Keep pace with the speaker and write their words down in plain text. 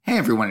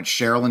everyone, it's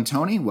Cheryl and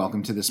Tony.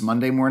 Welcome to this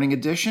Monday morning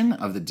edition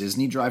of the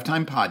Disney Drive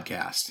Time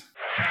Podcast.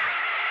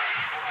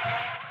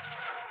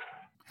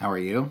 How are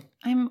you?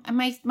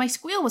 My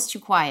squeal was too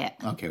quiet.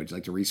 Okay, would you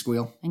like to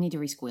re-squeal? I need to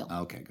re-squeal.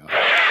 Okay, go ahead.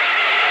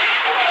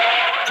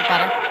 Is it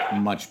better?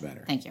 Much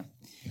better. Thank you.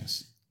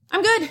 Yes.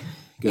 I'm good.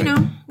 Good. You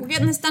know, we're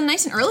getting this done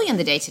nice and early in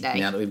the day today.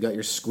 Now that we've got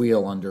your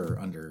squeal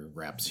under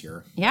wraps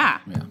here. Yeah.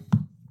 Yeah.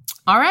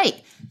 All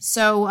right.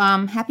 So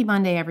happy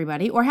Monday,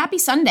 everybody. Or happy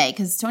Sunday,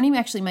 because Tony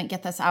actually might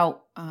get this out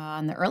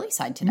on the early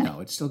side today. No,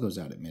 it still goes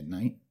out at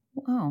midnight.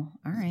 Oh,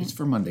 all right. It's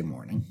for Monday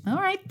morning. All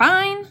right.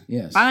 Fine.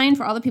 Yes. Fine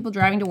for all the people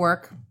driving to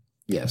work.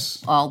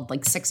 Yes. All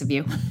like 6 of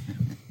you.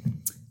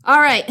 All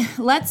right.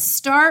 Let's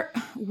start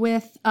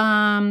with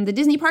the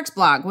Disney Parks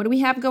blog. What do we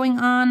have going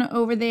on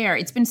over there?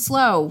 It's been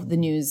slow, the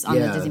news on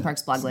the Disney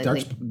Parks blog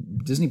lately.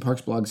 Disney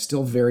Parks blog is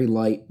still very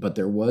light, but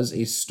there was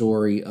a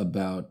story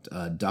about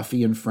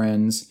Duffy and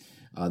Friends.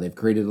 They've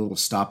created a little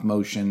stop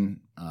motion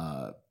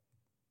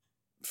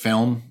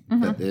film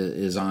that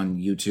is on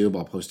YouTube.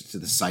 I'll post it to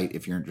the site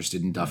if you're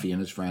interested in Duffy and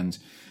his friends.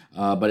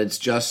 But it's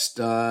just,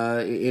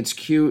 it's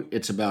cute.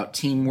 It's about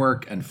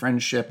teamwork and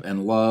friendship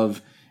and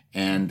love.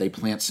 And they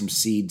plant some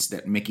seeds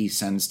that Mickey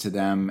sends to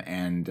them,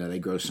 and they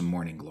grow some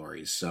morning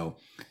glories. So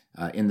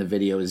in the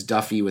video is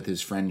Duffy with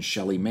his friends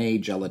Shelly Mae,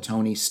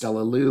 Gelatoni,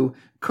 Stella Lou,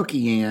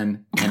 Cookie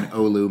Ann, and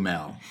Olu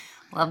Mel.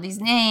 Love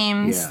these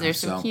names. Yeah, They're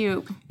so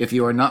cute. If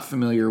you are not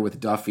familiar with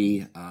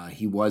Duffy,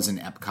 he was in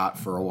Epcot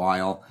for a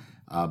while,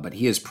 but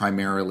he is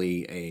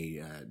primarily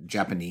a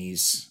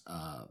Japanese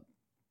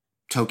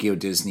Tokyo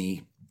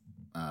Disney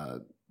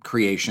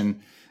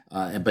creation,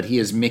 but he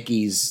is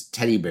Mickey's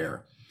teddy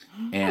bear.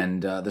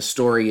 And the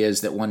story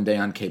is that one day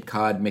on Cape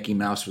Cod, Mickey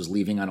Mouse was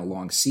leaving on a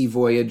long sea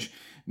voyage.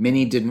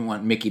 Minnie didn't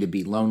want Mickey to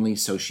be lonely,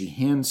 so she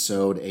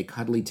hand-sewed a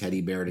cuddly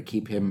teddy bear to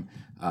keep him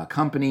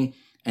company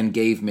and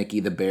gave Mickey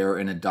the bear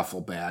in a duffel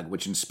bag,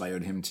 which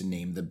inspired him to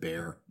name the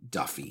bear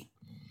Duffy.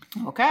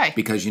 Okay.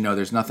 Because, you know,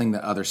 there's nothing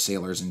that other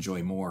sailors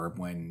enjoy more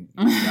when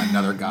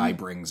another guy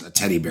brings a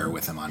teddy bear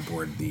with him on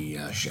board the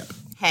ship.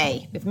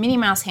 Hey, if Minnie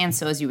Mouse hand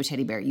sews you a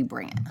teddy bear, you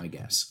bring it. I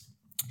guess.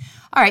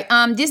 All right.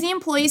 Disney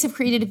employees have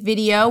created a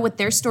video with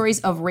their stories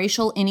of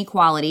racial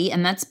inequality,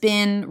 and that's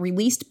been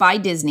released by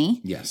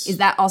Disney. Yes. Is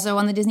that also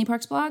on the Disney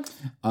Parks blog?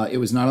 It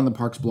was not on the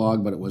Parks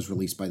blog, but it was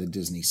released by the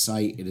Disney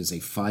site. It is a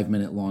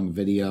 5-minute long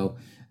video,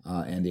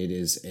 and it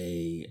is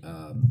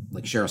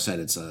like Cheryl said,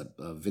 it's a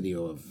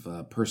video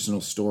of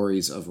personal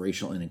stories of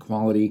racial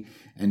inequality.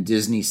 And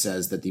Disney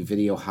says that the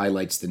video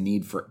highlights the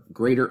need for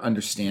greater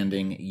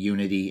understanding,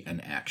 unity,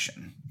 and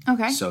action.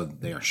 Okay. So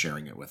they are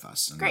sharing it with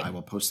us. And Great. I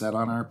will post that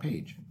on our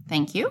page.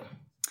 Thank you.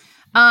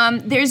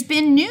 There's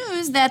been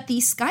news that the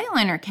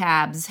Skyliner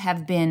cabs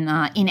have been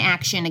in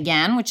action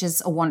again, which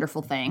is a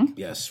wonderful thing.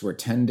 Yes, we're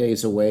 10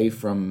 days away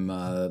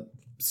from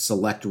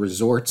select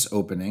resorts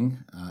opening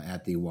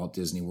at the Walt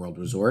Disney World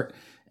Resort.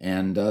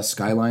 And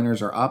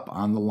Skyliners are up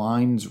on the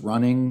lines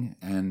running.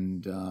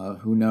 And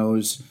who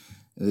knows?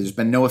 There's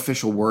been no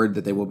official word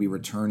that they will be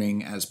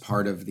returning as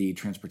part of the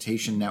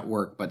transportation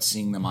network, but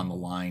seeing them on the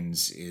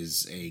lines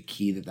is a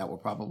key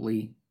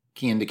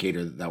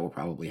indicator that will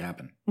probably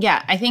happen.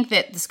 Yeah, I think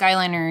that the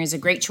Skyliner is a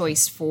great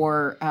choice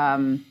for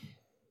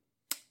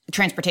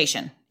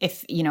transportation.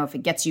 If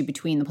it gets you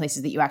between the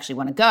places that you actually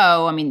want to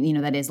go, I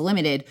mean, that is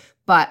limited,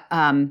 but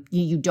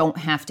you don't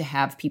have to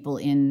have people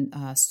in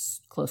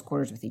close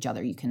quarters with each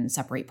other. You can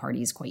separate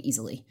parties quite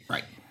easily.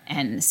 Right.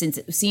 And since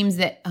it seems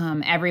that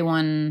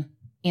everyone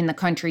in the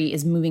country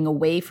is moving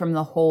away from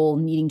the whole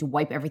needing to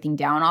wipe everything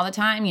down all the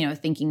time,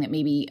 thinking that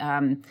maybe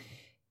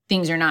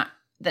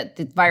that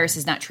the virus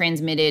is not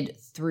transmitted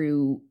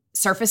through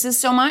surfaces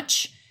so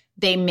much,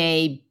 they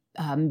may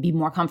be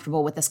more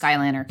comfortable with the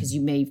Skyliner because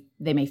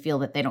they may feel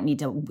that they don't need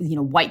to,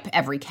 wipe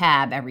every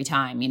cab every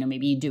time.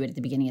 Maybe you do it at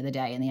the beginning of the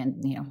day and the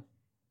end,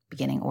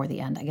 beginning or the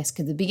end, I guess,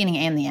 because the beginning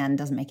and the end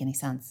doesn't make any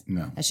sense.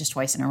 No. That's just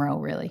twice in a row,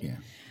 really.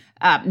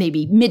 Yeah.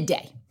 Maybe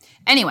midday.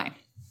 Anyway.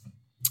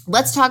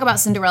 Let's talk about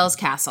Cinderella's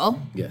Castle.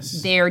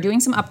 Yes. They're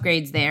doing some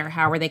upgrades there.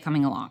 How are they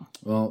coming along?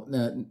 Well,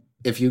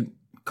 if you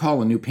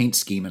call a new paint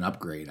scheme an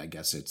upgrade, I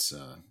guess it's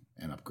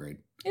an upgrade.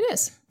 It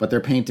is. But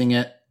they're painting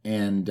it,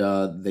 and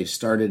they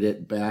started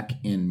it back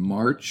in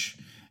March,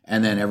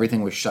 and then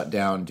everything was shut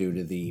down due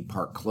to the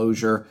park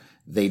closure.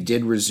 They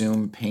did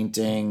resume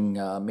painting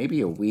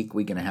maybe a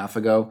week and a half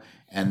ago,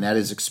 and that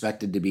is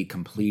expected to be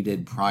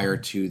completed prior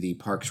to the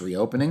park's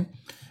reopening.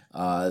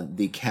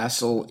 The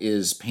castle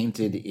is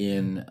painted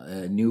in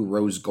a new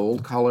rose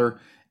gold color,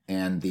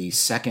 and the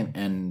second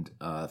and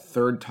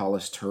third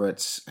tallest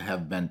turrets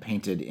have been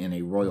painted in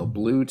a royal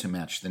blue to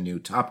match the new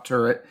top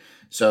turret.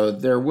 So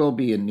there will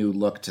be a new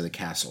look to the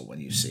castle when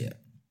you see it.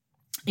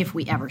 If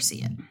we ever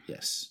see it.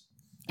 Yes.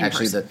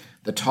 Actually,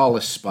 the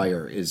tallest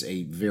spire is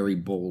a very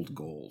bold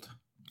gold.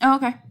 Oh,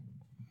 okay.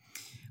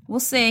 We'll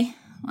see.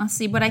 I'll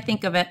see what I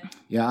think of it.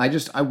 Yeah,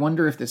 I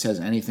wonder if this has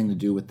anything to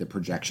do with the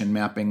projection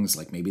mappings,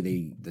 like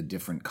maybe the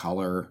different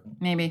color.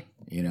 Maybe.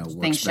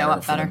 Works show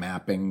up for better. the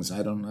mappings.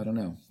 I don't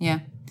know. Yeah.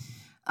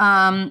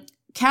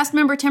 Cast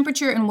member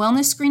temperature and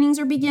wellness screenings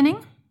are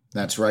beginning.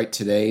 That's right.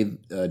 Today,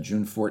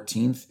 June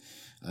 14th,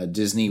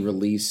 Disney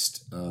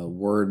released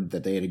word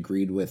that they had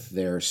agreed with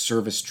their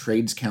Service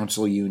Trades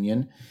Council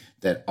union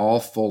that all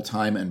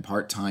full-time and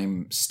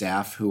part-time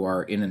staff who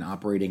are in an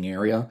operating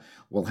area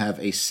will have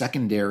a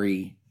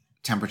secondary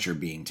temperature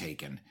being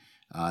taken.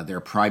 Their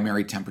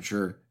primary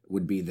temperature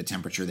would be the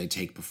temperature they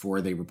take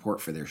before they report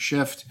for their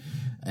shift,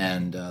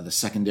 and the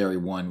secondary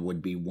one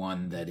would be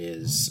one that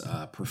is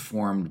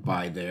performed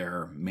by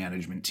their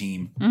management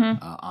team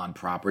on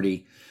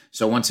property.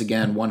 So once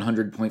again,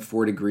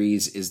 100.4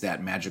 degrees is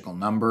that magical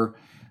number.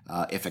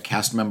 If a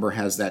cast member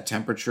has that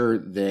temperature,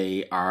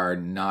 they are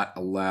not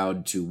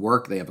allowed to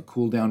work. They have a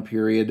cool down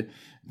period.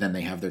 Then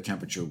they have their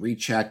temperature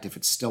rechecked. If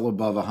it's still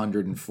above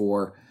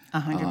 104.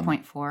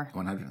 100.4.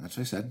 100, that's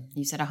what I said.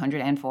 You said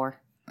 104.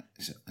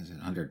 I said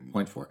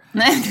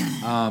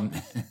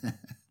 100.4.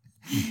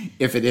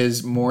 If it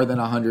is more than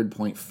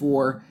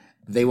 100.4,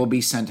 they will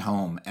be sent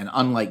home. And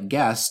unlike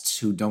guests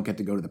who don't get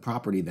to go to the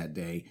property that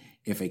day,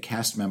 if a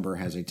cast member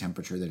has a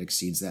temperature that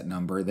exceeds that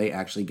number, they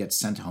actually get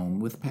sent home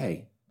with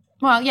pay.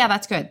 Well, yeah,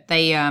 that's good.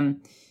 They, I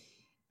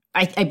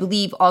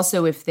believe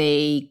also if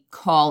they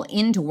call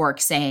into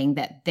work saying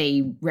that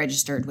they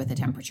registered with a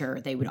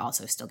temperature, they would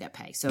also still get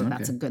pay. So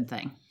that's a good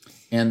thing.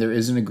 And there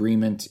is an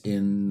agreement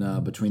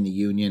in between the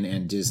union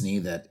and Disney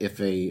that if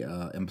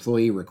a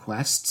employee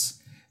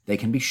requests, they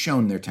can be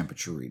shown their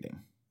temperature reading.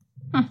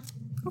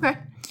 Okay.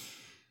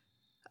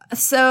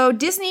 So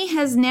Disney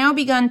has now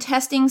begun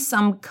testing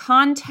some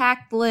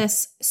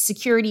contactless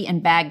security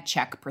and bag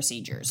check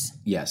procedures.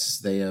 Yes,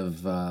 they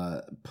have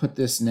put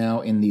this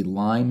now in the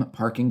Lime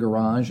parking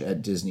garage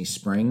at Disney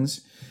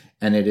Springs,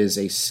 and it is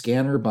a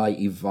scanner by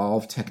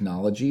Evolve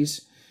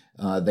Technologies.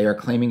 They are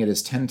claiming it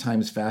is 10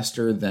 times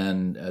faster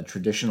than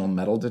traditional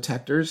metal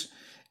detectors,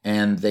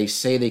 and they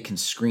say they can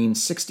screen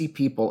 60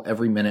 people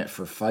every minute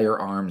for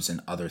firearms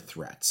and other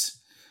threats.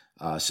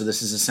 So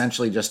this is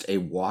essentially just a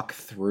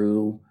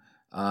walk-through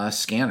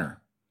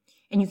scanner.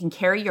 And you can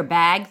carry your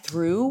bag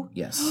through?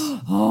 Yes.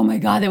 Oh my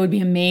God, that would be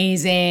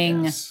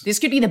amazing. Yes. This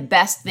could be the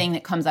best thing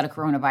that comes out of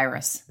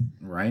coronavirus.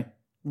 Right?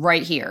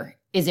 Right here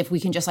is if we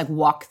can just like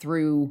walk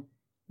through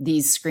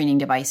these screening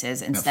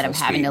devices instead of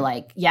having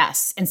to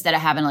instead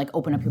of having to like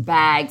open up your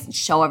bags and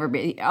show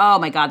everybody. Oh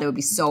my God, that would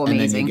be so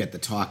amazing. And then you get the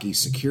talkie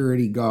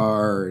security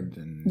guard.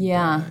 And,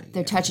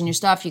 they're touching your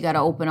stuff. You got to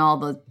open all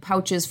the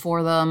pouches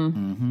for them.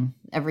 Mm-hmm.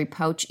 Every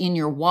pouch in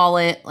your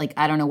wallet. Like,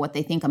 I don't know what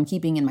they think I'm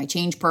keeping in my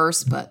change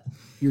purse, but.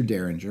 You're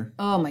Derringer.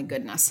 Oh my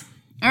goodness.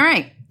 All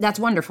right. That's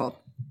wonderful.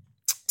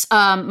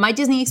 My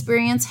Disney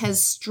experience has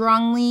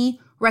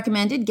strongly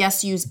recommended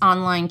guests use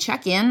online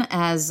check-in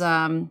as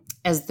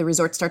the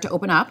resorts start to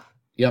open up.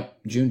 Yep.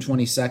 June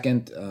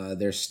 22nd,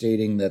 they're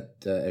stating that,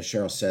 as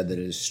Cheryl said, that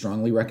it is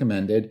strongly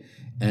recommended,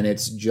 and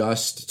it's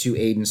just to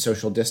aid in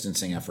social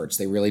distancing efforts.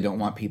 They really don't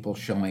want people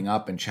showing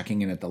up and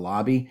checking in at the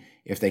lobby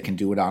if they can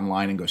do it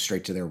online and go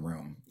straight to their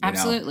room.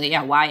 Absolutely.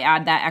 Yeah. Why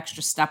add that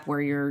extra step where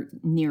you're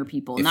near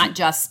people, not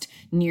just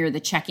near the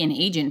check-in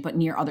agent, but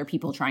near other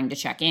people trying to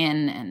check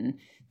in, and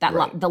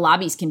that the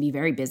lobbies can be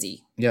very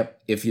busy.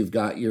 Yep. If you've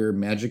got your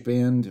Magic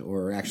Band,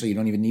 or actually you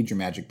don't even need your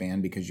Magic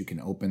Band because you can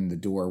open the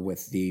door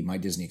with the My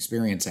Disney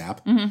Experience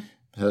app.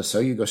 Mm-hmm. So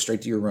you go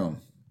straight to your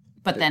room.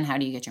 But then how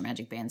do you get your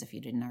Magic Bands if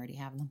you didn't already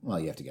have them? Well,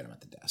 you have to get them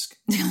at the desk.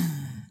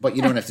 But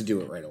you don't have to do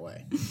it right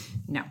away.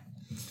 No.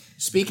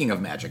 Speaking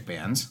of Magic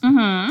Bands,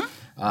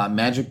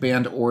 Magic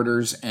Band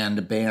orders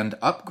and band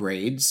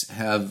upgrades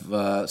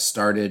have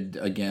started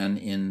again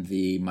in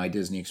the My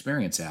Disney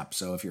Experience app.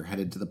 So if you're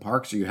headed to the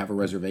parks or you have a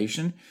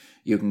reservation,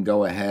 you can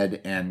go ahead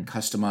and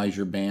customize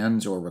your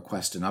bands or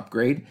request an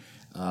upgrade.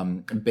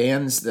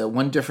 Bands, the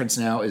one difference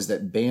now is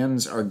that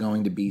bands are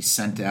going to be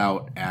sent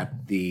out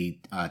at the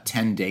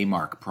 10-day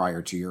mark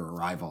prior to your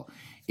arrival.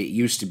 It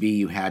used to be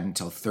you had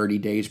until 30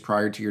 days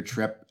prior to your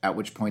trip, at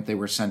which point they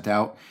were sent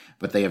out,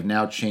 but they have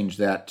now changed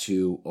that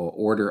to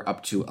order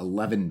up to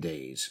 11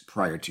 days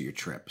prior to your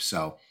trip.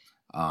 So,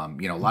 a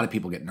lot of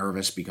people get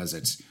nervous because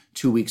it's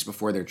 2 weeks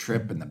before their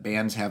trip and the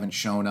bands haven't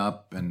shown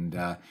up,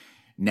 and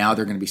now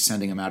they're going to be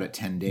sending them out at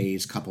 10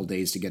 days, couple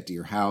days to get to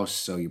your house,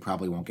 so you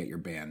probably won't get your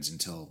bands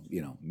until,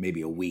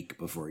 maybe a week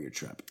before your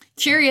trip.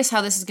 Curious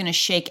how this is going to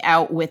shake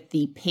out with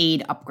the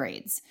paid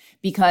upgrades.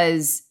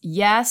 Because,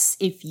 yes,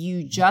 if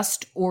you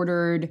just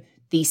ordered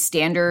the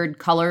standard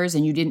colors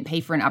and you didn't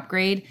pay for an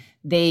upgrade,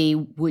 they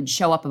would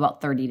show up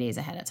about 30 days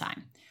ahead of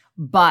time.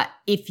 But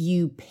if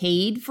you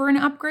paid for an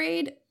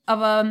upgrade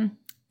of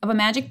a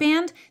Magic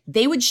Band,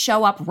 they would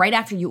show up right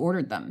after you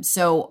ordered them.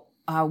 So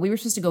we were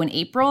supposed to go in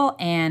April,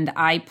 and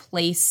I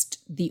placed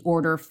the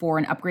order for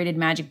an upgraded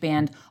Magic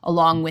Band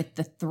along with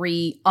the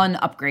 3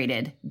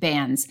 unupgraded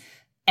bands,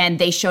 and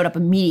they showed up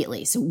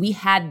immediately. So we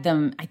had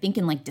them, I think,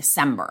 in like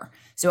December.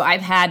 So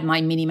I've had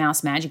my Minnie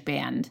Mouse Magic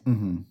Band.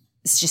 Mm-hmm.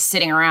 It's just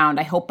sitting around.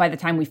 I hope by the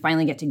time we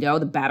finally get to go,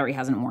 the battery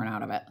hasn't worn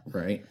out of it.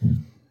 Right.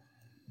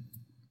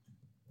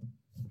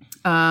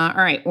 All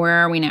right. Where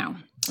are we now?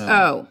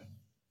 So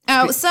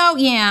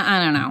yeah,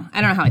 I don't know.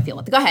 I don't know how I feel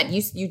about it. Go ahead.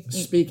 You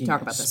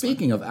talk about this.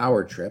 Speaking of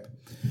our trip,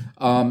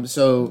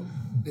 so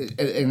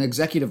an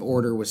executive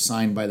order was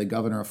signed by the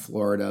governor of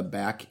Florida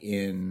back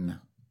in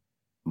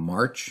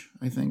March,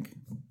 I think,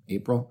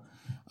 April.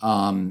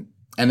 And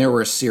there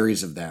were a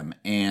series of them.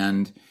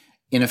 And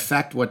in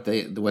effect, what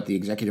the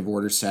executive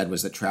order said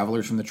was that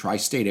travelers from the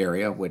tri-state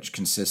area, which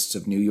consists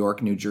of New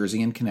York, New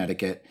Jersey, and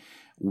Connecticut,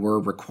 were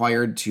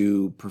required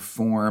to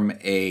perform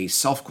a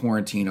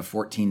self-quarantine of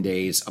 14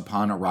 days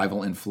upon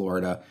arrival in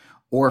Florida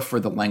or for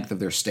the length of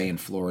their stay in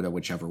Florida,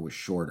 whichever was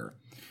shorter.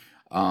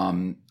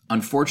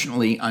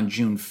 Unfortunately, on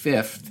June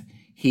 5th,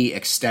 he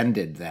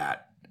extended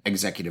that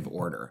executive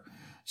order.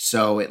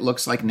 So it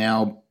looks like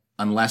now,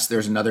 unless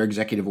there's another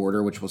executive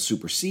order which will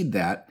supersede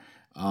that,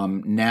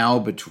 now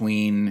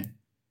between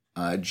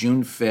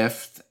June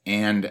 5th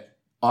and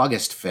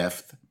August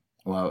 5th,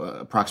 well,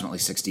 approximately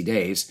 60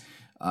 days,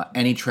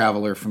 any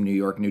traveler from New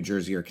York, New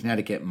Jersey, or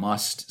Connecticut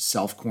must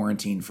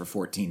self-quarantine for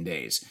 14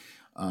 days.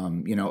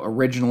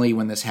 Originally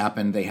when this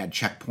happened, they had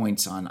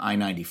checkpoints on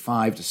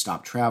I-95 to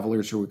stop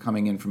travelers who were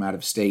coming in from out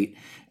of state,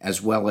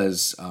 as well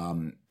as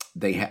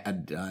they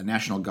had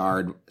National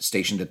Guard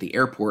stationed at the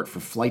airport for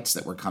flights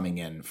that were coming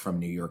in from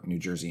New York, New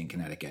Jersey, and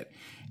Connecticut.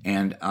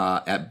 And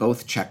at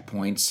both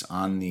checkpoints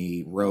on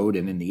the road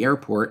and in the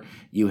airport,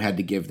 you had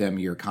to give them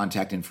your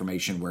contact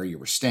information, where you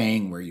were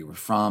staying, where you were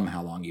from,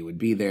 how long you would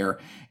be there,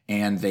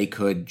 and they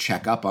could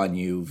check up on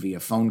you via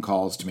phone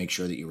calls to make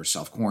sure that you were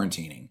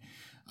self-quarantining.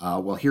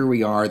 Well, here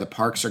we are. The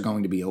parks are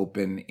going to be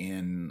open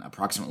in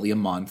approximately a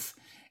month,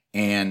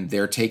 and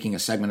they're taking a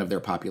segment of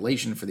their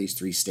population for these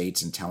 3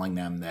 states and telling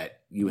them that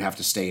you have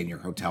to stay in your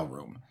hotel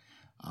room.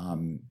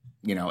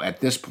 At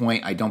this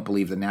point, I don't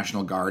believe the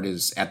National Guard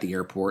is at the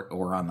airport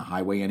or on the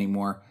highway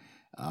anymore,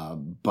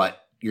 but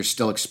you're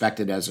still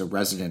expected as a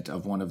resident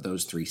of one of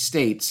those 3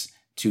 states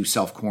to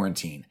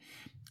self-quarantine.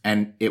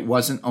 And it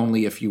wasn't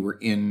only if you were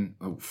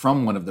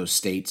from one of those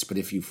states, but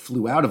if you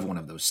flew out of one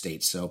of those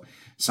states. So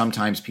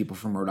sometimes people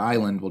from Rhode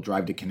Island will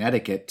drive to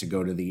Connecticut to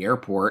go to the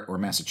airport, or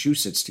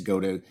Massachusetts to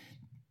go to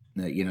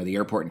the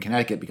airport in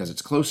Connecticut because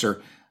it's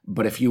closer.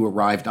 But if you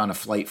arrived on a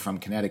flight from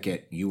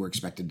Connecticut, you were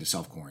expected to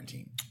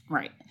self-quarantine.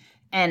 Right.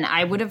 And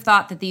I would have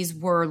thought that these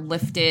would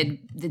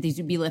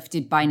be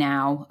lifted by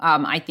now.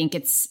 I think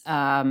it's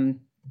a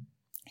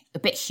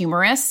bit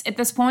humorous at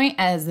this point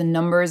as the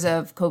numbers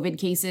of COVID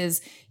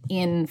cases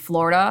in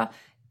Florida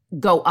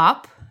go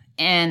up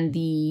and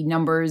the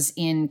numbers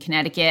in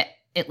Connecticut,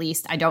 at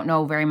least, I don't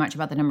know very much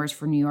about the numbers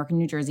for New York and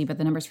New Jersey, but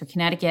the numbers for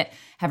Connecticut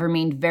have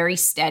remained very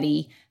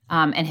steady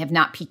and have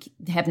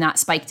not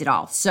spiked at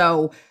all.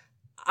 So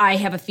I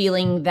have a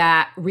feeling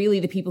that really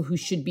the people who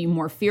should be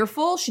more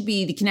fearful should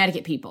be the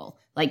Connecticut people.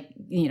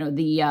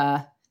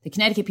 The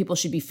Connecticut people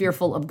should be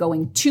fearful of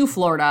going to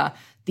Florida.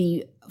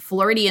 The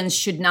Floridians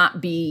should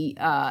not be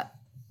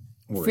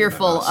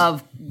fearful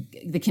of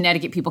the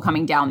Connecticut people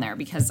coming down there,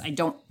 because I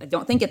don't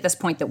think at this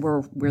point that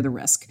we're the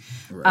risk.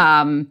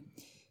 Right.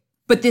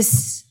 But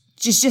this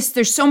just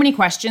there's so many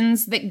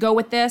questions that go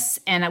with this,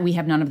 and we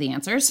have none of the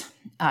answers,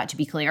 to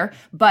be clear.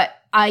 But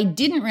I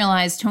didn't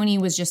realize Tony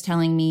was just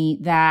telling me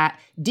that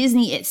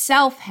Disney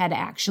itself had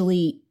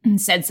actually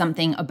said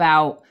something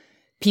about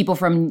people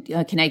from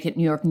Connecticut,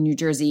 New York, and New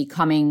Jersey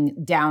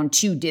coming down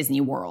to Disney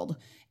World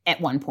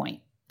at one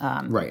point.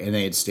 Right. And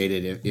they had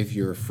stated if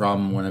you're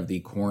from one of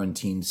the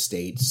quarantine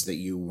states that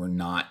you were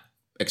not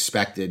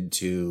expected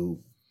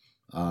to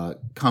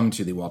come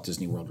to the Walt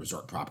Disney World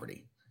Resort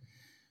property.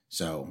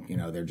 So,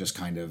 they're just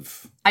kind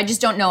of... I just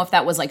don't know if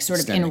that was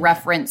sort of in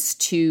reference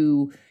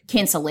to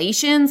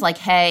cancellations, like,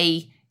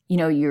 hey,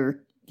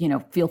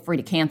 feel free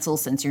to cancel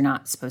since you're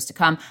not supposed to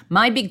come.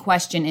 My big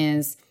question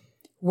is,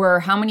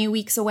 we're how many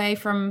weeks away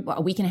from, a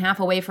week and a half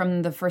away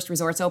from the first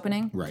resorts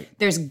opening? Right.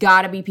 There's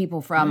got to be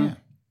people from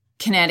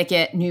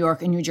Connecticut, New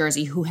York, and New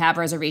Jersey who have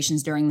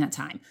reservations during that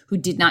time, who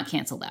did not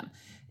cancel them.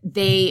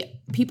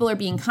 People are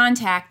being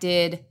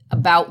contacted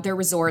about their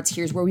resorts.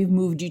 Here's where we've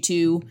moved you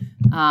to.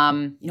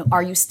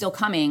 Are you still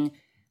coming?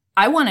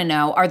 I want to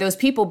know, are those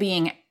people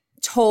being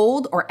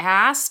told or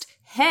asked,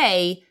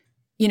 hey,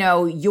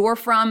 you're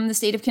from the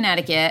state of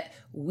Connecticut.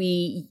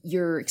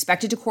 You're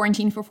expected to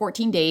quarantine for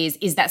 14 days.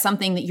 Is that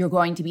something that you're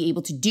going to be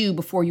able to do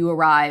before you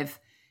arrive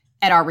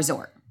at our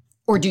resort?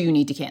 Or do you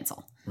need to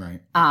cancel? Right.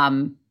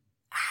 I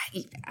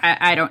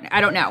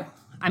don't know.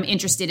 I'm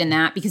interested in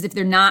that, because if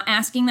they're not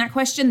asking that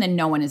question, then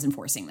no one is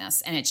enforcing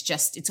this. And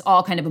it's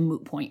all kind of a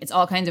moot point. It's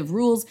all kinds of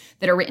rules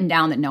that are written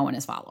down that no one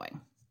is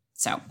following.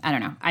 So I don't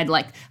know. I'd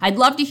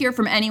love to hear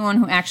from anyone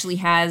who actually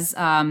has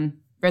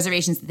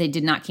reservations that they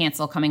did not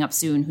cancel coming up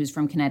soon, who's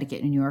from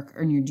Connecticut, New York,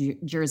 or New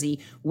Jersey,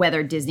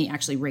 whether Disney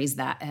actually raised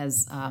that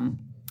as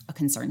a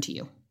concern to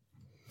you.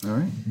 All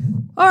right.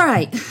 All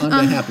right. On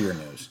to happier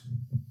news.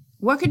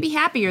 What could be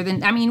happier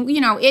than,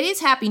 it is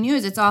happy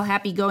news. It's all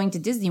happy going to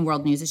Disney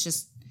World news. It's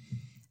just,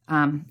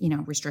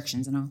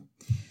 restrictions and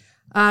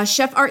all.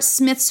 Chef Art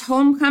Smith's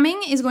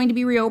Homecoming is going to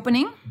be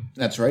reopening.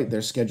 That's right.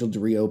 They're scheduled to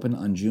reopen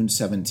on June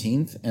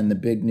 17th. And the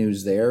big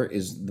news there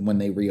is when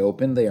they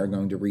reopen, they are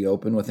going to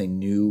reopen with a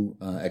new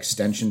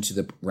extension to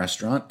the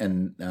restaurant.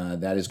 And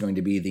that is going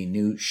to be the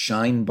new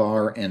Shine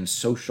Bar and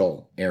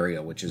Social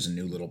area, which is a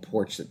new little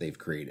porch that they've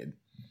created.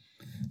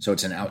 So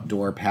it's an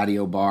outdoor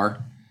patio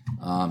bar,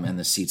 and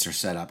the seats are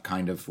set up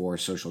kind of for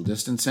social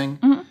distancing.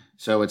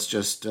 So it's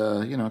just,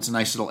 it's a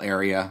nice little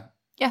area.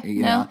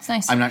 Yeah, it's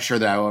nice. I'm not sure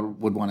that I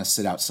would want to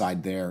sit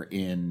outside there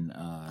in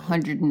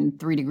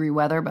 103-degree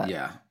weather, but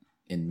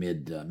in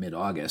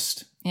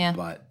mid-August. Yeah.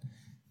 But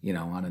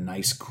on a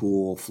nice,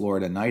 cool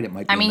Florida night, it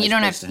might be. I mean, a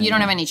nice you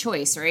don't have any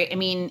choice, right? I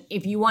mean,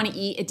 if you want to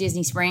eat at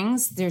Disney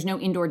Springs, there's no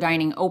indoor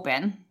dining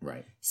open.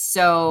 Right.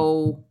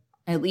 So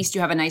at least you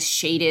have a nice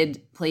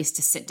shaded place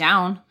to sit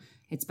down.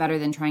 It's better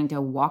than trying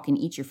to walk and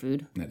eat your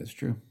food. That is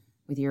true.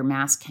 With your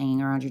mask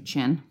hanging around your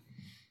chin.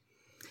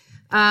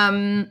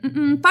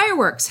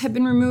 Fireworks have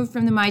been removed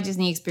from the My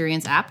Disney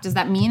Experience app. Does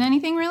that mean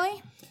anything,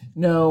 really?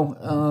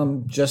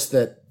 No, just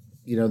that,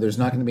 there's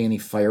not going to be any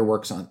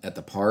fireworks at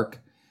the park.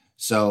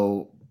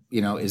 So,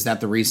 is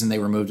that the reason they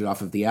removed it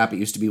off of the app? It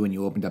used to be when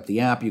you opened up the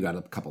app, you got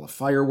a couple of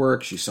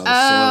fireworks, you saw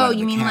the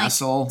silhouette of the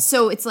castle.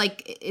 So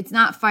it's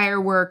not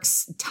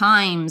fireworks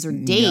times or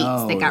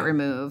dates that got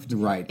removed.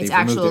 Right. It's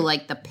actually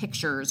like the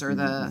pictures or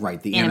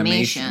the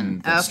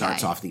animation that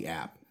starts off the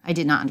app. I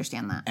did not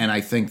understand that. And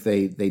I think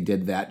they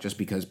did that just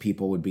because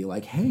people would be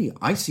like, hey,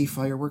 I see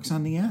fireworks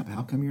on the app.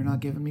 How come you're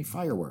not giving me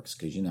fireworks?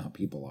 Because you know how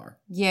people are.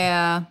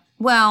 Yeah.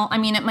 Well, I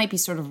mean, it might be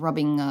sort of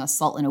rubbing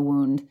salt in a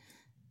wound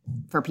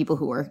for people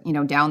who are,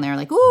 down there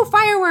like, ooh,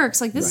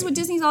 fireworks. Like, this is what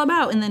Disney's all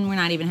about. And then we're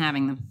not even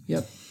having them.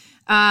 Yep.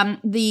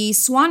 The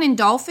Swan and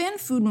Dolphin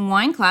Food and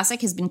Wine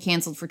Classic has been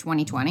canceled for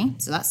 2020.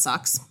 So that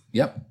sucks.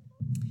 Yep.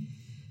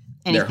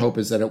 Their hope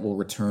is that it will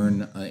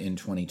return in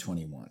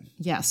 2021.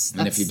 Yes.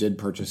 And if you did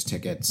purchase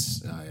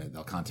tickets,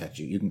 they'll contact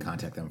you. You can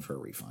contact them for a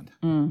refund.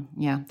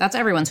 Yeah, that's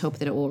everyone's hope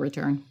that it will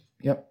return.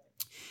 Yep.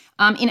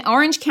 In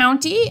Orange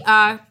County,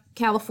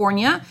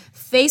 California,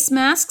 face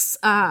masks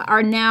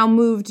are now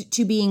moved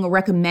to being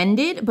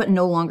recommended but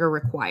no longer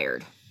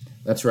required.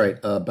 That's right.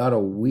 About a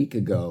week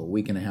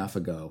and a half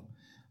ago,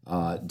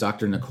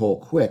 Dr. Nicole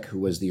Quick, who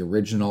was the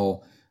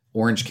original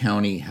Orange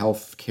County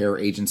Health Care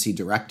Agency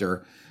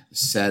director,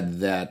 said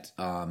that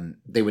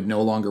they would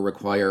no longer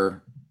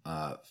require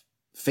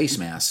face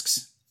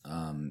masks,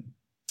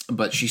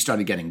 but she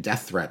started getting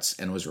death threats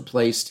and was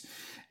replaced.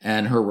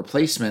 And her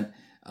replacement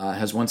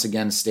has once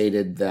again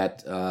stated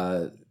that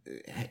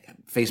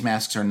face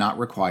masks are not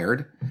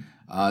required.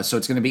 So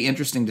it's going to be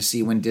interesting to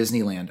see when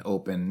Disneyland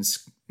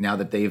opens, now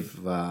that they've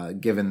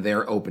given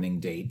their opening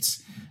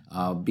dates.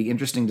 Be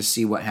interesting to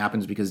see what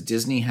happens because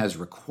Disney has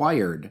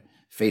required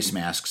face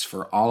masks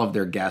for all of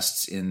their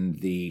guests in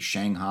the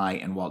Shanghai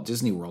and Walt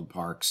Disney World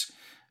parks.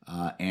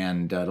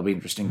 And it'll be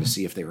interesting to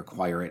see if they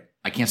require it.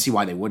 I can't see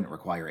why they wouldn't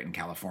require it in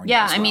California.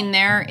 Yeah, as well. I mean,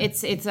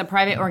 it's a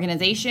private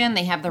organization.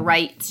 They have the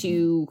right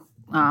to,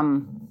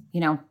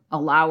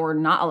 allow or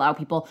not allow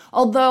people.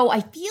 Although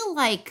I feel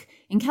like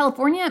in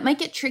California, it might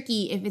get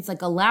tricky if it's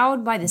like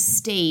allowed by the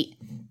state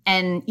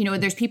and,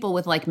 there's people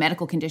with like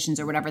medical conditions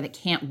or whatever that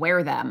can't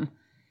wear them.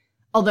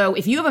 Although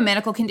if you have a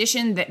medical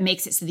condition that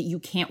makes it so that you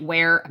can't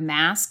wear a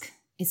mask,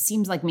 it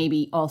seems like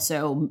maybe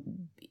also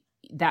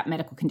that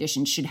medical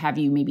condition should have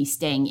you maybe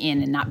staying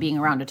in and not being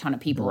around a ton of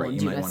people right, due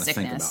you might to want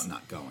sickness. to think about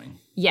not going.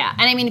 Yeah,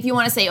 and I mean, if you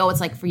want to say, oh, it's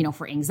like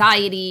for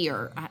anxiety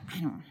or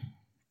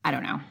I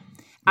don't know.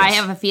 Yes. I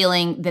have a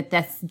feeling that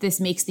this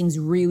makes things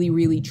really,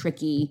 really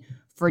tricky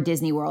for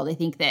Disney World. I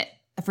think that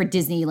for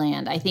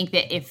Disneyland, I think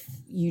that if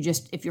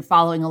you're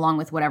following along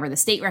with whatever the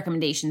state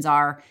recommendations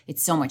are,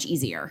 it's so much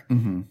easier.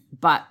 Mm-hmm.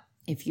 But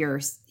if you're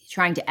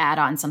trying to add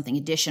on something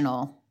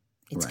additional,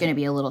 it's going to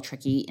be a little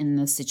tricky in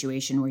the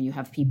situation where you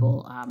have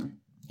people,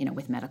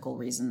 with medical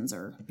reasons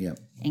or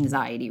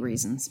anxiety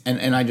reasons.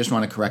 And I just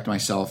want to correct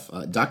myself.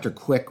 Dr.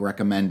 Quick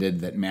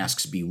recommended that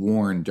masks be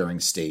worn during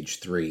stage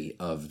 3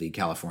 of the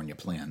California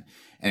plan.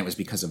 And it was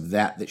because of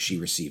that she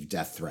received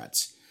death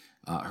threats.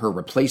 Her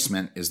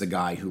replacement is the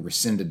guy who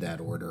rescinded that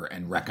order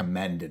and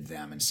recommended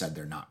them and said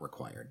they're not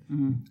required.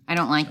 Mm-hmm. I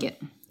don't like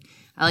it.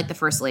 I like the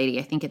First Lady.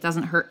 I think it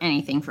doesn't hurt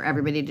anything for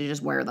everybody to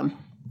just wear them.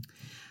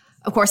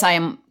 Of course, I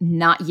am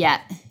not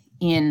yet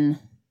in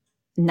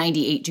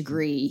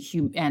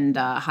 98-degree and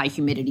high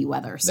humidity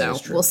weather, so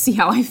we'll see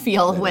how I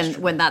feel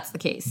when that's the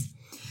case.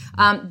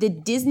 The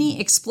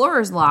Disney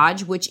Explorers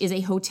Lodge, which is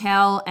a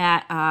hotel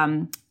at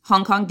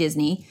Hong Kong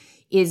Disney,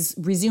 is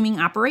resuming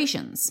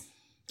operations.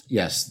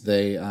 Yes,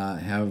 they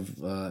have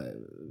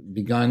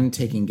begun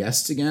taking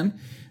guests again.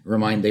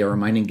 They are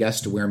reminding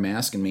guests to wear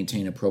masks and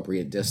maintain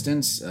appropriate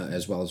distance,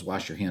 as well as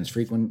wash your hands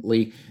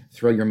frequently.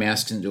 Throw your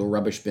masks into a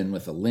rubbish bin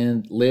with a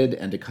lid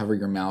and to cover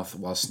your mouth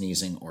while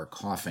sneezing or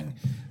coughing.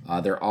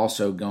 They're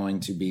also going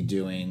to be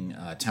doing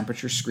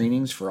temperature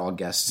screenings for all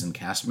guests and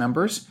cast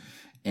members,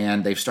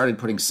 and they've started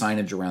putting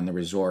signage around the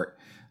resort.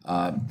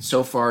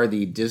 So far,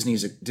 the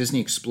Disney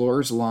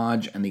Explorers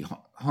Lodge and the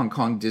Hong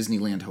Kong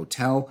Disneyland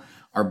Hotel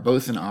are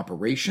both in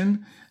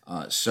operation.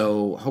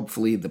 So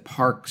hopefully the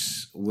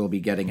parks will be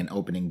getting an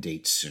opening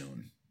date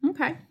soon.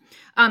 Okay.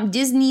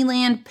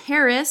 Disneyland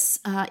Paris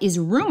is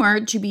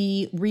rumored to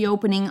be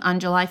reopening on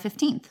July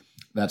 15th.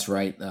 That's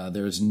right.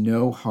 There's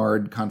no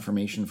hard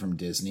confirmation from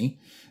Disney.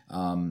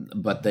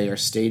 But they are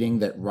stating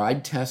that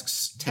ride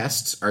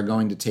tests are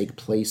going to take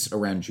place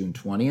around June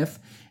 20th,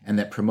 and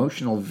that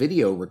promotional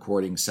video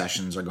recording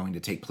sessions are going to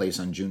take place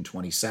on June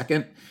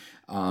 22nd.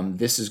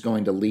 This is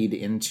going to lead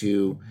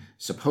into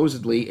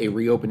supposedly a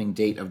reopening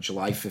date of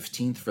July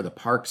 15th for the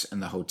parks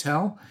and the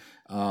hotel,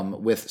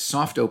 with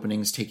soft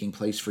openings taking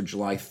place for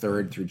July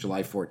 3rd through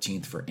July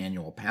 14th for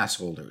annual pass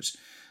holders.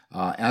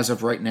 As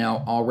of right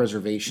now, all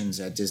reservations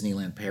at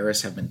Disneyland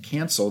Paris have been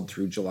canceled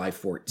through July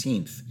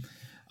 14th.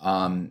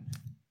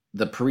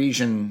 The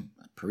Parisian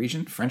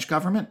French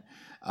government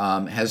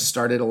has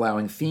started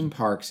allowing theme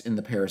parks in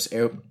the Paris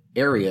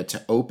area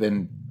to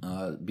open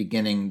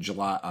beginning June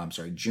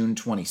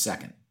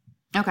 22nd.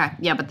 Okay.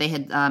 Yeah, but they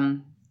had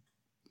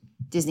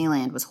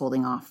Disneyland was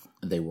holding off.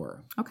 They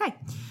were. Okay.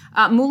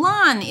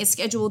 Mulan is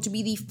scheduled to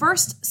be the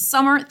first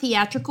summer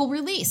theatrical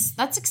release.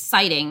 That's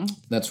exciting.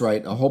 That's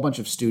right. A whole bunch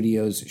of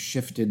studios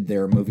shifted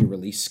their movie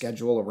release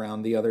schedule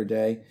around the other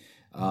day.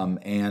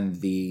 And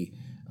the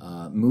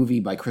movie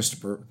by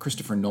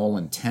Christopher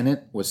Nolan,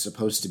 Tenet, was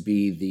supposed to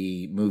be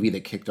the movie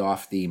that kicked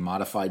off the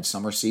modified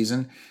summer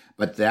season,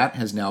 but that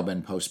has now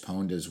been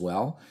postponed as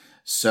well.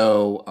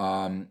 So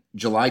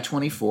July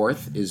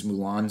 24th is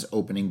Mulan's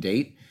opening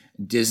date.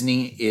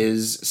 Disney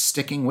is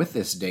sticking with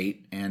this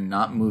date and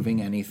not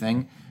moving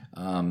anything.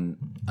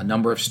 A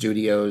number of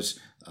studios,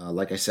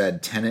 like I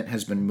said, Tenet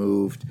has been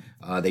moved.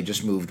 They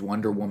just moved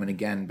Wonder Woman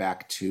again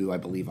back to, I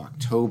believe,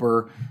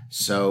 October.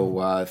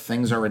 So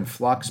things are in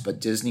flux, but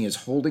Disney is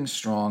holding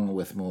strong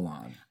with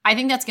Mulan. I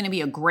think that's going to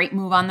be a great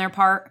move on their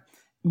part.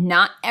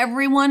 Not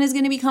everyone is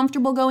going to be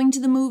comfortable going to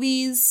the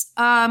movies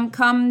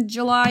come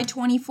July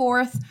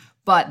 24th.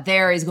 But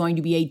there is going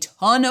to be a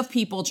ton of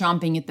people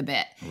chomping at the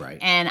bit. Right.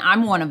 And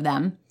I'm one of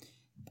them.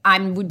 I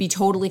would be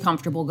totally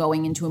comfortable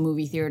going into a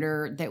movie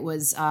theater that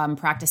was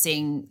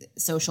practicing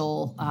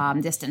social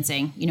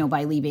distancing,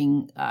 by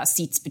leaving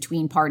seats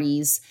between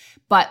parties.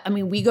 But, I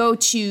mean, we go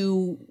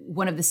to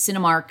one of the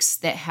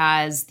Cinemarks that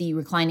has the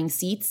reclining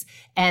seats,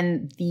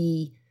 and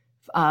the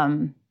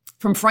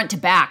from front to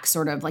back,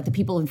 sort of like the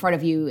people in front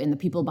of you and the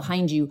people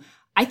behind you,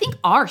 I think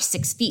are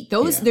 6 feet.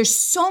 There's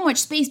so much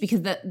space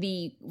because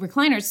the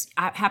recliners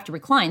have to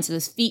recline. So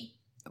those feet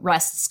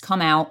rests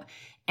come out,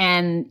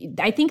 and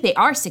I think they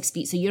are 6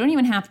 feet. So you don't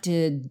even have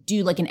to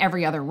do like an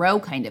every other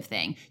row kind of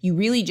thing. You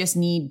really just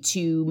need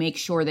to make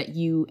sure that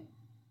you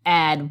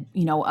add,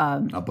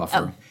 a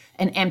buffer,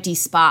 an empty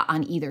spot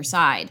on either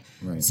side.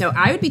 Right. So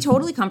I would be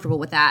totally comfortable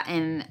with that.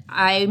 And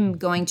I'm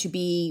going to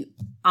be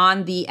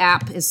on the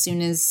app as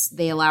soon as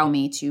they allow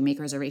me to make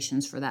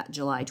reservations for that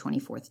July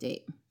 24th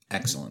date.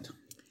 Excellent.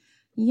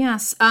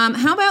 Yes.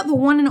 How about The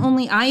One and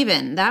Only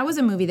Ivan? That was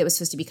a movie that was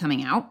supposed to be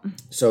coming out.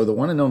 So The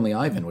One and Only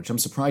Ivan, which I'm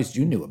surprised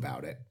you knew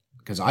about it,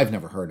 because I've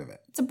never heard of it.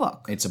 It's a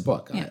book. It's a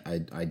book. Yeah.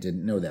 I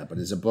didn't know that, but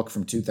it's a book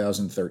from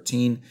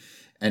 2013,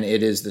 and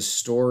it is the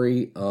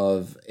story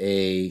of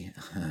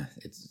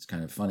it's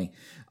kind of funny.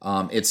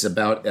 It's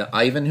about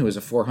Ivan, who is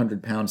a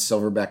 400-pound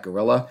silverback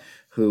gorilla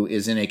who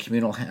is in a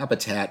communal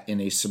habitat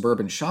in a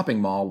suburban shopping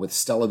mall with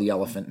Stella the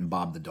elephant and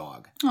Bob the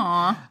dog.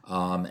 Aww.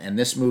 And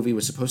this movie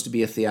was supposed to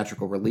be a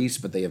theatrical release,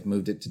 but they have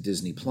moved it to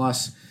Disney+.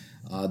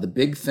 The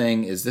big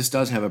thing is this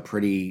does have a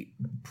pretty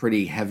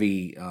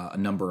heavy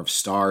number of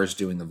stars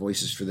doing the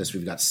voices for this.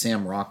 We've got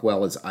Sam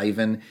Rockwell as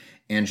Ivan,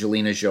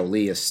 Angelina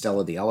Jolie as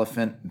Stella the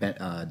elephant,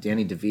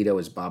 Danny DeVito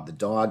as Bob the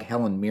dog,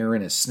 Helen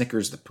Mirren as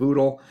Snickers the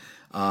poodle,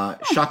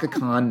 Shaka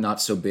Khan,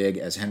 not so big,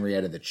 as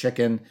Henrietta the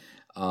chicken,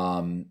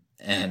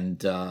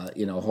 and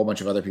a whole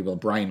bunch of other people.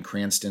 Bryan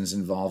Cranston's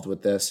involved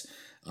with this.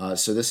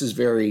 So this is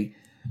very,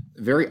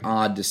 very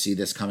odd to see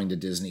this coming to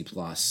Disney+.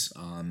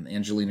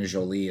 Angelina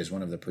Jolie is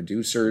one of the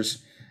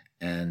producers,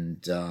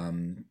 and,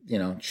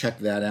 check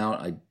that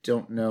out. I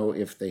don't know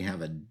if they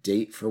have a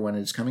date for when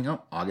it's coming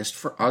out. August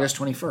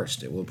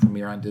 21st. It will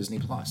premiere on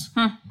Disney+.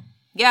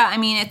 Yeah, I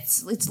mean,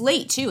 it's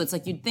late, too. It's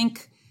like you'd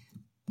think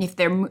if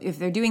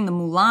they're doing the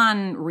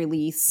Mulan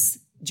release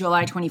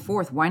July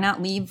 24th, why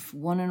not leave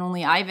One and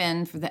Only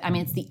Ivan for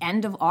it's the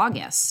end of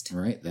August.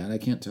 Right, that I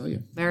can't tell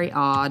you. Very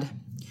odd.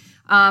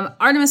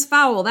 Artemis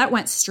Fowl, that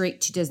went straight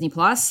to Disney+.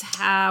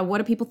 What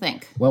do people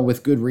think? Well,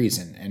 with good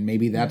reason, and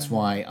maybe that's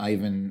why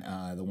Ivan,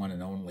 the One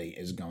and Only,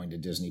 is going to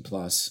Disney+.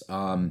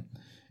 When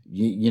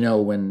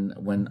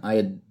I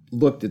had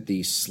looked at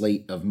the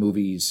slate of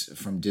movies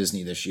from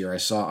Disney this year, I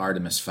saw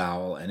Artemis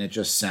Fowl, and it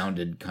just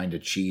sounded kind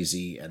of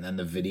cheesy, and then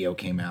the video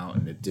came out,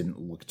 and it didn't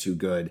look too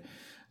good.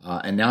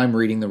 And now I'm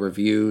reading the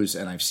reviews,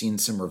 and I've seen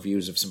some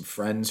reviews of some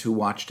friends who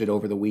watched it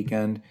over the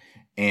weekend.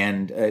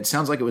 And it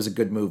sounds like it was a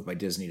good move by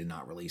Disney to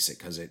not release it,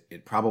 because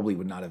it probably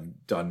would not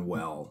have done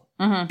well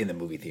in the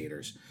movie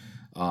theaters.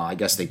 I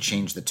guess they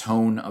changed the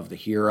tone of the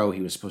hero.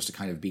 He was supposed to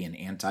kind of be an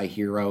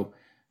anti-hero,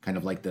 kind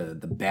of like the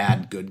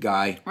bad good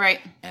guy. Right.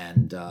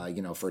 And,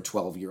 for a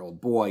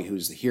 12-year-old boy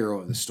who's the hero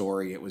of the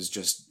story, it was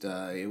just,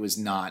 it was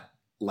not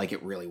like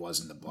it really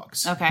was in the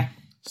books. Okay.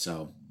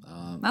 So...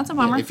 that's a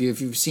bummer. If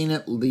you've seen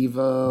it,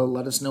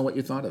 let us know what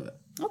you thought of it.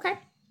 Okay.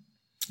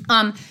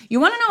 You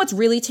want to know what's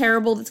really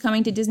terrible that's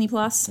coming to Disney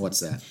Plus?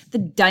 What's that? The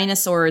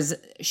Dinosaurs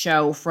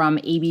show from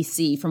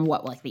ABC from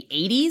like the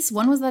 80s?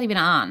 When was that even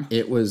on?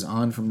 It was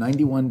on from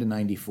 91 to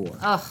 94.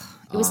 Ugh,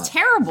 it was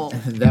terrible.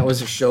 That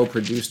was a show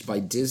produced by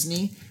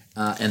Disney,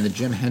 and the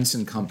Jim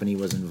Henson Company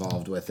was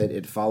involved with it.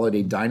 It followed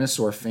a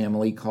dinosaur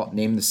family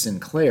named the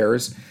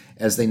Sinclairs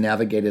as they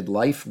navigated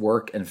life,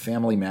 work, and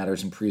family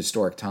matters in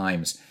prehistoric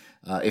times.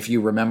 If you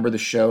remember the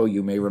show,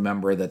 you may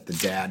remember that the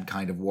dad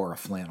kind of wore a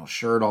flannel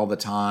shirt all the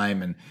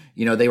time. And,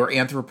 they were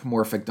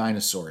anthropomorphic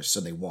dinosaurs.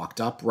 So they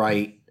walked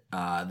upright.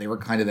 They were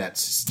kind of that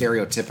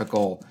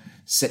stereotypical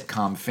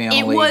sitcom family.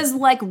 It was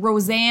like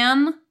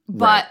Roseanne,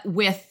 but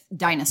with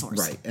dinosaurs.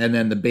 Right. And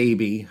then the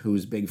baby,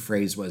 whose big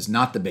phrase was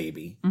 "not the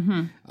baby,"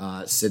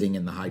 sitting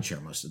in the high chair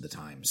most of the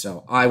time.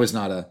 So I was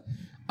not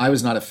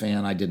a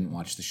fan. I didn't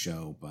watch the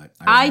show, but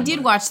I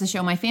did watch the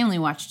show. My family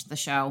watched the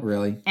show.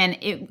 Really? And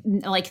it,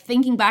 like,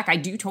 thinking back, I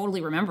do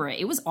totally remember it.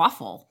 It was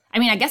awful. I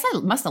mean, I guess I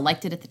must have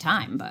liked it at the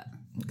time, but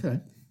okay.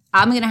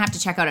 I'm going to have to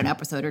check out an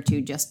episode or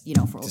two just,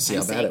 for old To see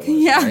how time's bad it sake.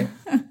 was. Yeah.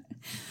 Right?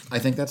 I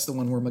think that's the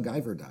one where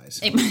MacGyver dies.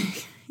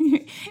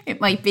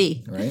 It might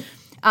be. Right?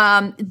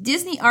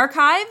 Disney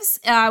Archives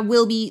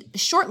will be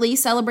shortly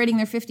celebrating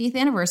their 50th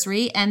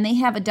anniversary, and they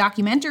have a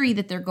documentary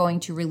that they're going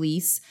to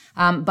release,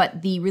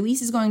 but the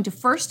release is going to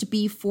first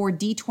be for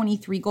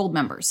D23 Gold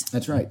members.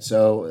 That's right.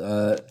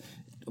 So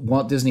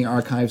Walt Disney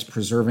Archives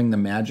Preserving the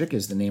Magic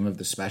is the name of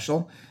the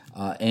special.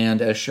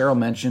 And as Cheryl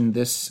mentioned,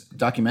 this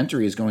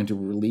documentary is going to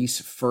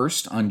release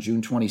first on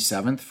June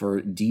 27th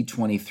for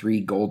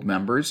D23 Gold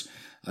members.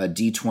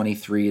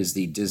 D23 is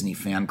the Disney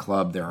fan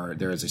club.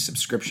 There is a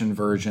subscription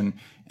version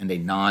and a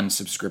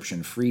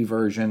non-subscription free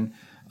version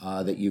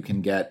that you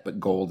can get, but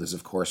Gold is,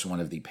 of course,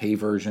 one of the pay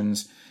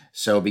versions.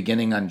 So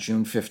beginning on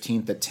June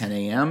 15th at 10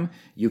 a.m.,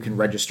 you can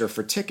register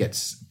for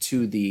tickets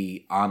to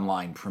the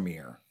online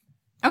premiere.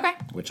 Okay,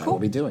 which cool. I will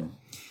be doing.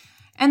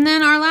 And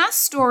then our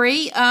last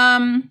story,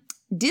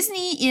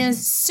 Disney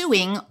is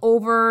suing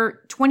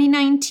over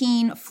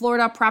 2019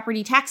 Florida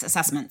property tax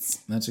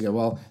assessments. That's okay.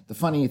 Well, the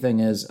funny thing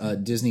is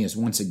Disney is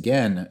once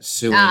again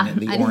suing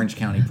the Orange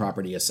County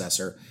property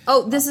assessor.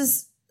 Oh, this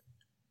is...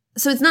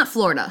 So it's not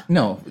Florida?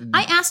 No.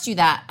 I asked you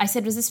that. I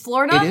said, was this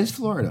Florida? It is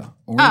Florida.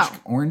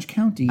 Orange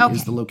County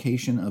is the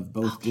location of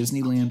both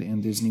Disneyland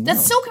and Disney World.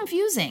 That's so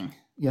confusing.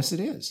 Yes, it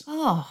is.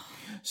 Oh.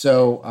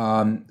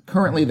 So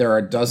currently there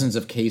are dozens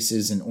of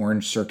cases in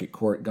Orange Circuit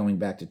Court going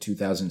back to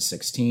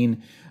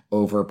 2016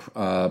 over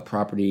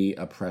property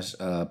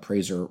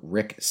appraiser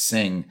Rick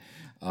Singh.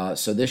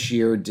 So this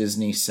year,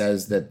 Disney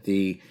says that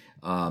they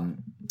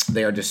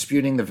are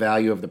disputing the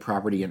value of the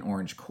property in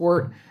Orange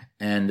Court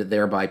and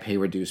thereby pay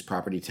reduced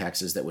property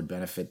taxes that would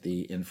benefit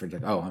the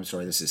infrastructure. Oh, I'm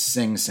sorry. This is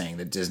Singh saying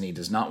that Disney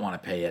does not want to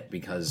pay it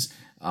because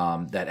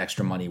that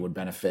extra money would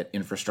benefit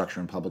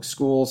infrastructure and public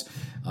schools.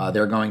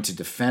 They're going to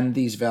defend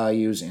these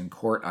values in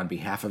court on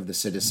behalf of the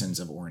citizens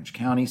of Orange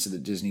County so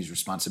that Disney's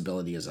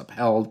responsibility is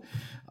upheld.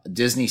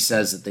 Disney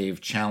says that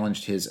they've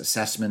challenged his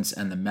assessments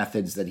and the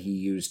methods that he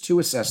used to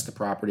assess the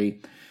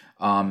property.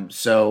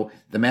 So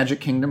the Magic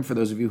Kingdom, for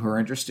those of you who are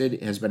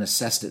interested, has been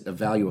assessed at a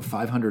value of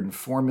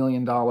 $504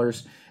 million.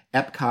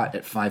 Epcot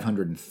at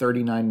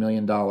 $539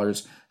 million,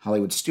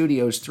 Hollywood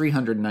Studios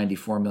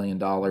 $394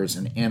 million,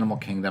 and Animal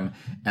Kingdom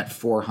at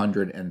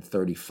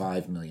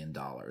 $435 million.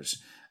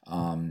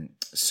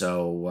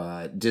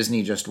 So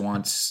Disney just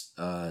wants,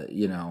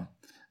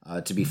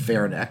 to be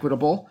fair and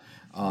equitable.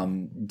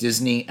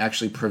 Disney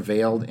actually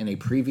prevailed in a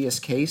previous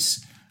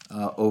case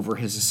over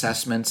his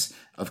assessments.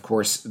 Of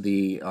course,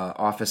 the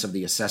Office of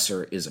the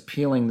Assessor is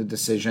appealing the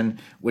decision,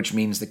 which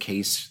means the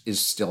case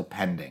is still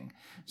pending.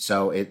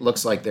 So it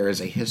looks like there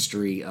is a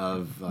history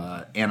of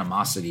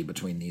animosity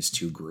between these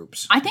two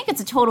groups. I think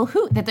it's a total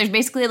hoot that there's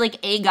basically like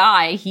a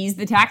guy, he's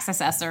the tax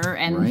assessor,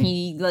 and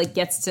he like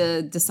gets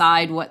to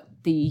decide what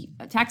the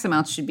tax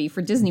amounts should be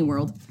for Disney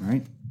World.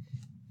 Right.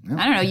 Yeah.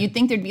 I don't know. You'd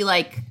think there'd be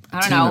like,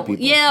 I don't know.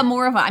 Yeah,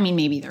 more of a, I mean,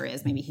 maybe there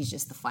is. Maybe he's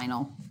just the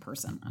final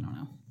person. I don't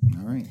know.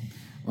 All right.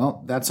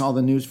 Well, that's all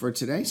the news for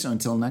today. So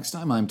until next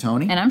time, I'm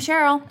Tony. And I'm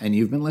Cheryl. And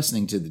you've been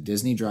listening to the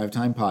Disney Drive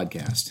Time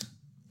Podcast.